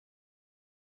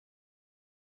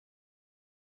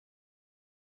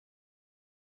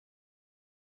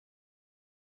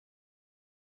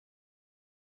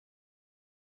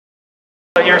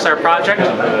So here's our project.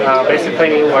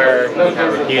 Basically, we're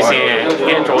using an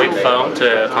Android phone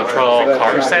to control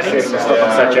car settings,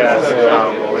 such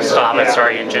as stop and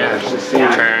start engine,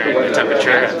 turn the temperature,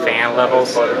 and fan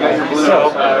levels. So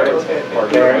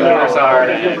here's our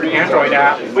Android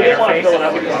app interface.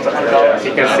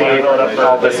 You can see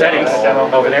all the settings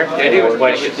over there,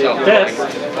 which this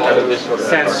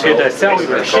sends to the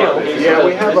cellular shield,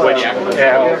 which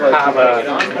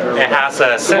it has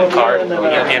a SIM card in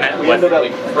it with,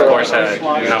 of course, a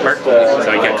number,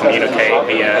 so you can communicate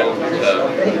via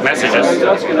messages.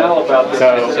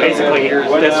 So basically,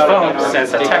 this phone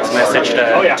sends a text message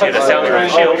to the cellular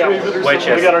shield, which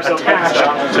is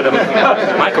attached to the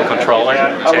microcontroller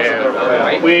to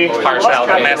parse out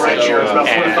the message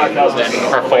and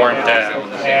perform the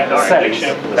settings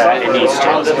that it needs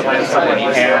to.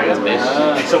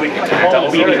 And the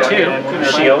OBD2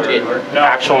 shield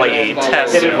actually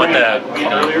tests what the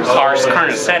car's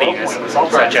current setting is,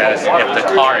 such as if the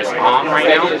car is on right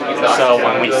now. So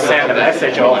when we send a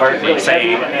message over,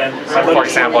 say, for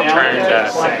example, turn the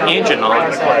engine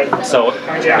on, so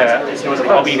the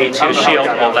OBD2 shield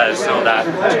will let us know that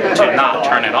to not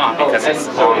turn it on because it's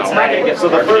on already. So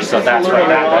that's what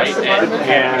that does.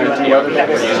 And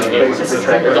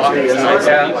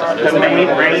the main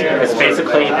brain is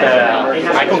basically the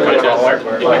microcontroller,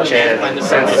 which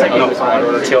sends signals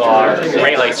to our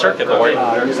relay circuit board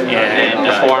and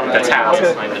perform the task.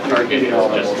 And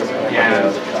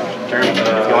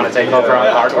if you want to take over on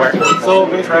hardware. So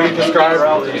basically describe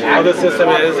how the system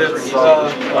is. It's a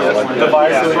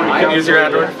device so you can use your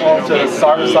Android phone to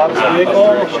start and stop the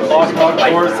vehicle, lock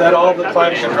doors, set all the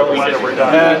climate controls.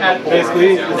 And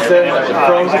basically it's sent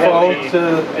from the phone to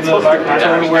the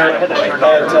microcontroller where it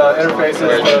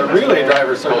interfaces the relay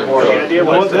driver circuit board. And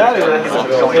what that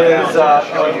is a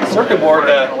circuit board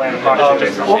that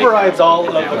overrides all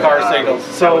of the car signals.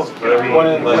 So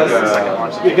when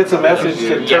it gets a message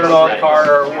to turn on the car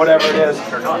or whatever it is,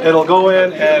 it'll go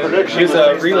in and use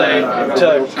a relay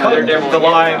to cut the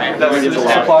line that's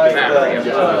supplying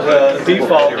the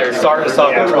default start and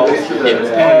stop controls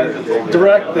and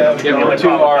direct them to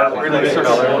our relay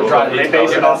circuit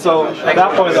driver. So at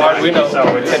that point the Arduino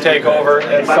can take over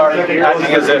and start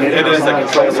acting as if it is the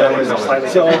control settings.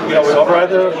 So we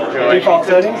override the default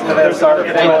settings and then start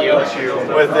controlling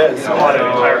with this.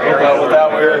 With that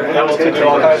we're able to do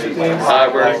all kinds of things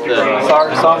like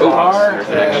start and stop the car,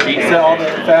 and set all the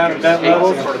fan and vent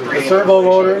levels, the servo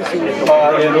motors, and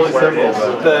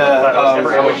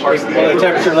the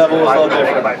temperature level was a little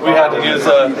different. We had to use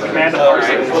a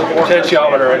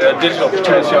potentiometer, a digital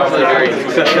potentiometer,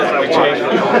 because we changed it.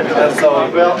 And so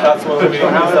that's when we used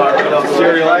our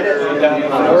serial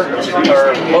down or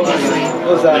what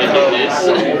was that?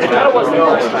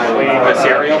 The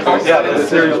serial? Yeah, the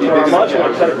serial. The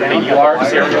UART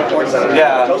serial?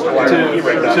 Yeah, to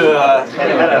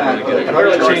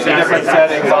change the different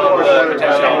settings on the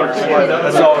potentiometer.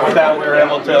 And so with that we were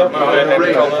able to move it and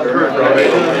control the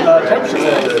temperature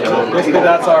settings. Basically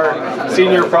that's our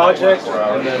senior project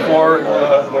for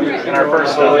in our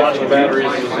first launch of batteries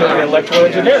as electrical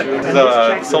engineer.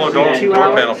 The solar door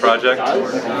panel project.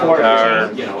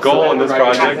 Our goal in this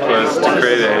project was to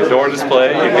create a door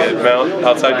display you could mount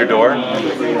outside your door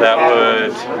that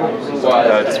would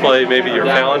display maybe your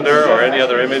calendar or any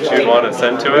other image you'd want to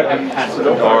send to it,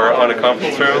 or on a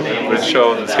conference room would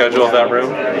show the schedule of that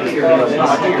room.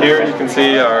 Here you can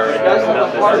see our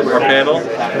panel.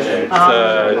 It's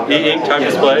an e-ink type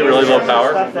display, really low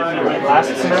power.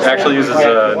 It actually uses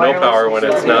no power when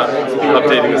it's not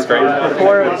updating the screen.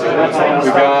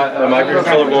 We've got a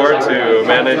microcontroller board to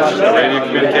manage the radio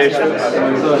communications,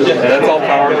 and that's all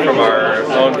powered from our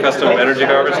own custom energy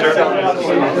harvester.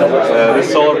 This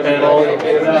solar panel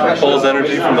pulls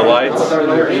energy from the lights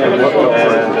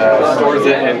and stores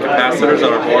it in capacitors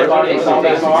on our board.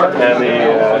 And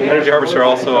the energy harvester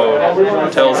also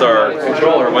tells our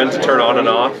controller when to turn on and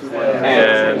off,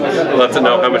 and lets it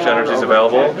know how much energy is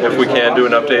available, if we can do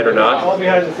an update or not.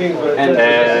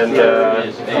 And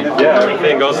yeah,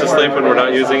 everything goes to sleep when we're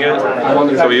not using it,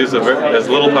 so we use as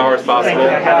little power as possible,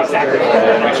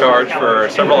 and we charge for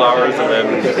several hours, and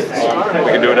then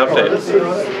we can do an update.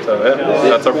 So yeah,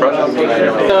 that's our project.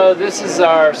 So this is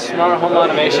our smart home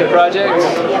automation project.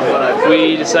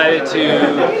 We decided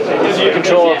to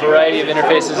control a variety of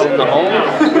interfaces in the home.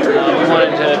 We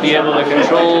wanted to be able to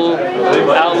control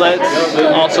outlets,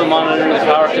 also monitor the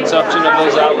power consumption of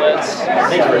those outlets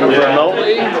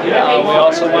remotely. We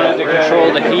also wanted to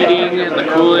control the heating and the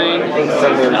cooling,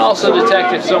 and also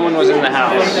detect if someone everyone was in the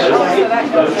house.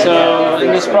 So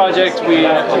in this project we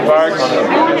embarked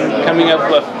on coming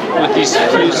up with these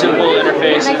few simple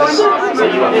interfaces.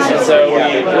 And so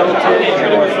we built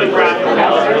it. We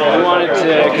wanted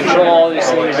to control all these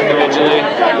things individually.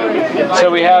 So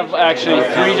we have actually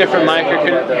four different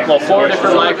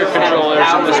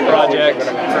microcontrollers in this project,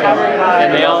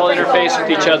 and they all interface with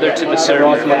each other to the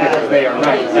server.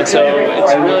 And so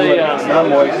it's really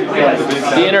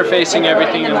the interfacing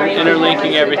everything and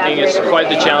interlinking everything is quite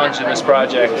the challenge in this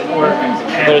project.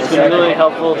 But it's been really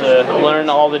helpful to learn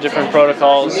all the different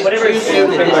protocols. But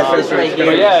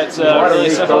yeah, it's really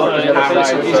simple to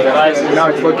interface with these devices. Now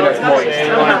it's looking at moist.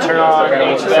 You want to turn on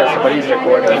HVAC, you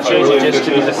change it just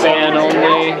to the fan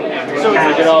only.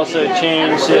 You can also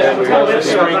change the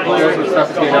sprinklers and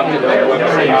stuff being up to there.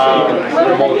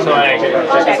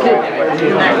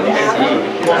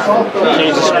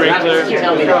 Change the sprinkler,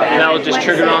 and that will just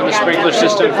trigger on the sprinkler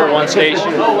system for one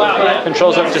station.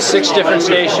 Controls up to 6 different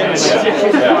stations.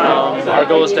 Our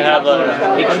goal is to have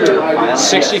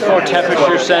 64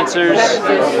 temperature sensors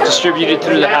distributed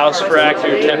through the house for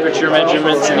accurate temperature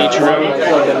measurements in each room.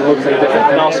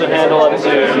 And also handle up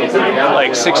to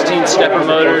like 16 stepper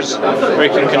motors where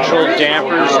you can control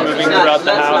dampers moving throughout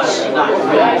the house.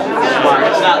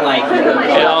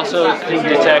 It also can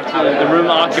detect the room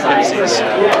occupancies.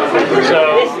 So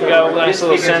we got a nice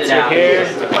little sensor here.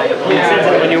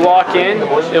 When you walk in,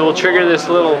 it will trigger this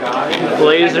little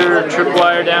laser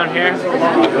tripwire down here.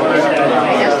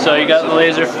 So you got the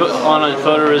laser on a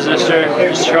photoresistor,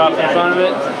 just drop in front of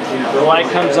it. The light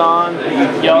comes on.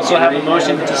 You also have a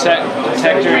motion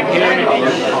detector in here,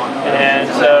 and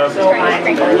so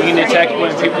you can detect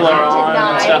when people are on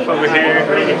and stuff over here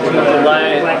with the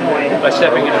light by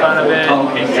stepping in front of it.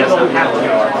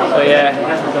 So yeah,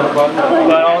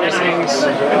 but all these things,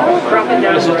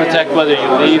 this will detect whether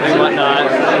you leave and whatnot.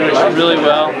 It works really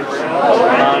well.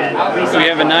 We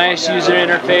have a nice user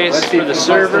interface for the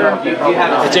server.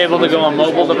 It's able to go on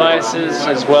mobile devices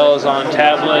as well as on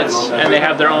tablets, and they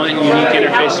have their own unique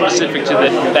interface specific to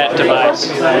that device.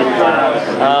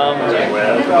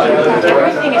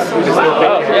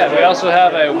 We also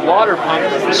have a water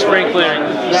pump sprinkler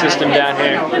system down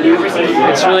here.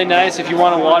 It's really nice if you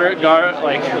want to water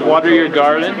your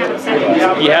garden.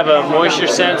 You have a moisture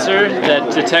sensor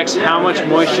that detects how much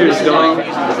moisture is going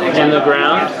in the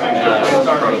ground,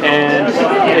 and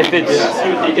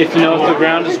if the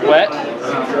ground is wet,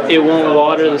 it won't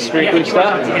water the sprinkling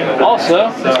stuff. Also,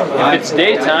 if it's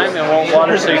daytime, it won't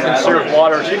water, so you can serve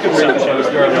water consumption.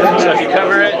 So if you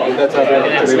cover it and it's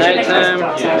nighttime,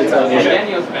 I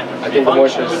think the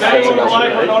moisture is sensing us.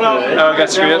 oh, it got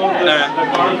screwed up?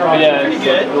 Alright.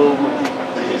 Yeah.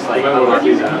 So,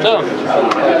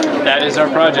 that is our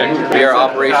project. We are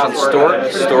Operation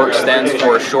Storc. Storc stands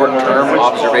for Short-Term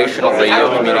Observational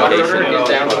Radio Communication. The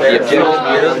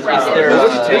objective here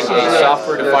is to take a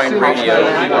software-defined radio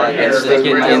and stick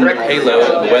it in the payload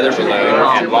of the weather balloon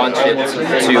and launch it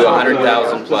to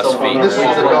 100,000 plus feet.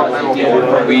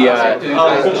 We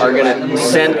are going to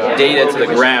send data to the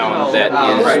ground that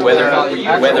is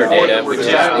weather data, which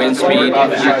is wind speed,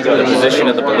 the position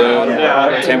of the balloon,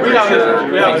 temperature,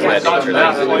 things of that nature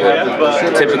that you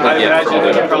typically get from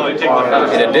the balloon.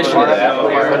 In addition to that,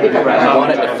 we want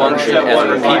it to function as a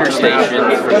repeater station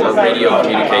for radio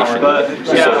communication.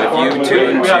 So if you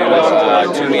tune to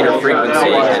 2-meter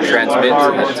frequency and transmit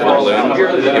to the balloon,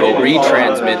 it will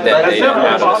retransmit that data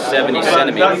out of a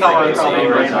 70-centimeter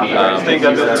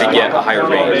frequency to get a higher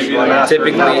range.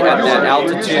 Typically at that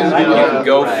altitude, you can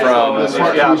go from a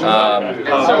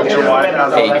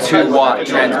 2-watt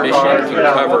transmission can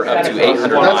cover up to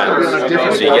 800 miles.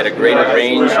 So you get a greater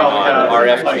range on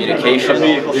RF communication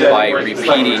by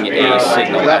repeating a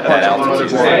signal at that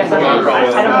altitude.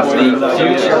 The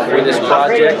future for this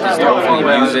project is to hopefully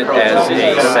use it as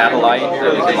a satellite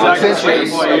that we can launch in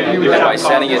space, and by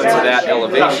sending it to that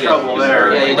elevation,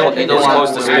 or as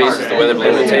close to space as the weather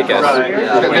balloon will take us,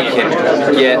 we can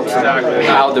get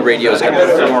how the radio is going to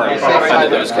perform under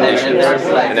those conditions,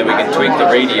 and then we can tweak the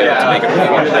radio to make it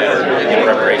perform better in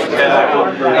preparation for that.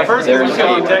 There's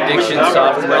a prediction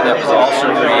software that was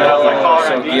also created,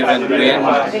 so given wind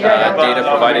data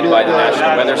provided by the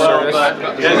National Weather Service,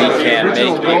 we can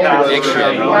make a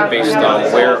prediction based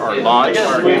on where our launch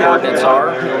coordinates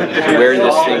are, where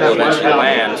this thing will eventually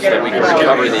land, so that we can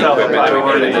recover the equipment that we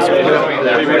put in this balloon.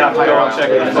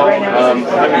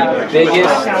 The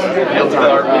biggest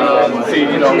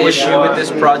issue with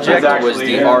this project was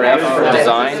the RF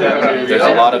design. There's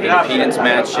a lot of impedance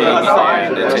matching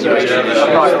and attenuation issues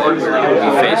we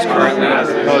face currently.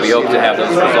 We hope to have those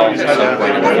resolved at some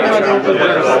point in the future.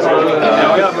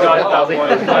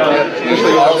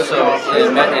 Also,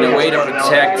 in a way to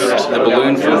protect the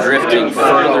balloon from drifting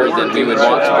further than we would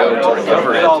want to go to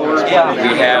recover it,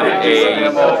 we have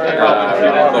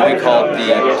what we call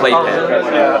the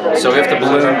playpen. So if the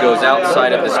balloon goes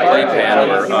outside of this playpen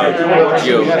or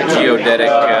geodetic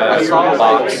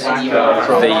box,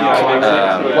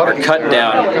 our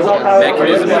cut-down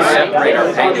mechanism would separate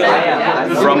our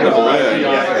payload from the balloon,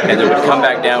 and it would come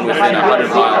back down within a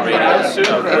 100-mile radius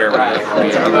of where we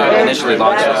initially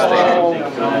launched this thing.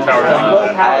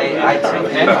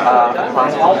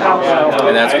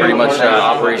 And that's pretty much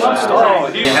Operation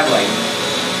Storc. You have like,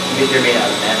 they're made out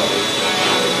of metal.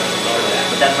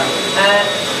 But that's not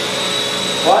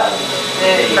what?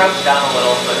 It crouched down a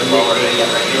little so it's lower than it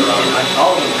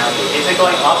all of them have it. Is it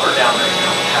going up or down right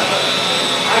now?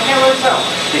 I can't really tell.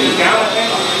 Down, I think.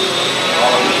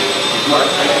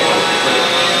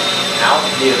 Now?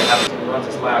 Yeah, they have lots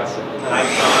of slats.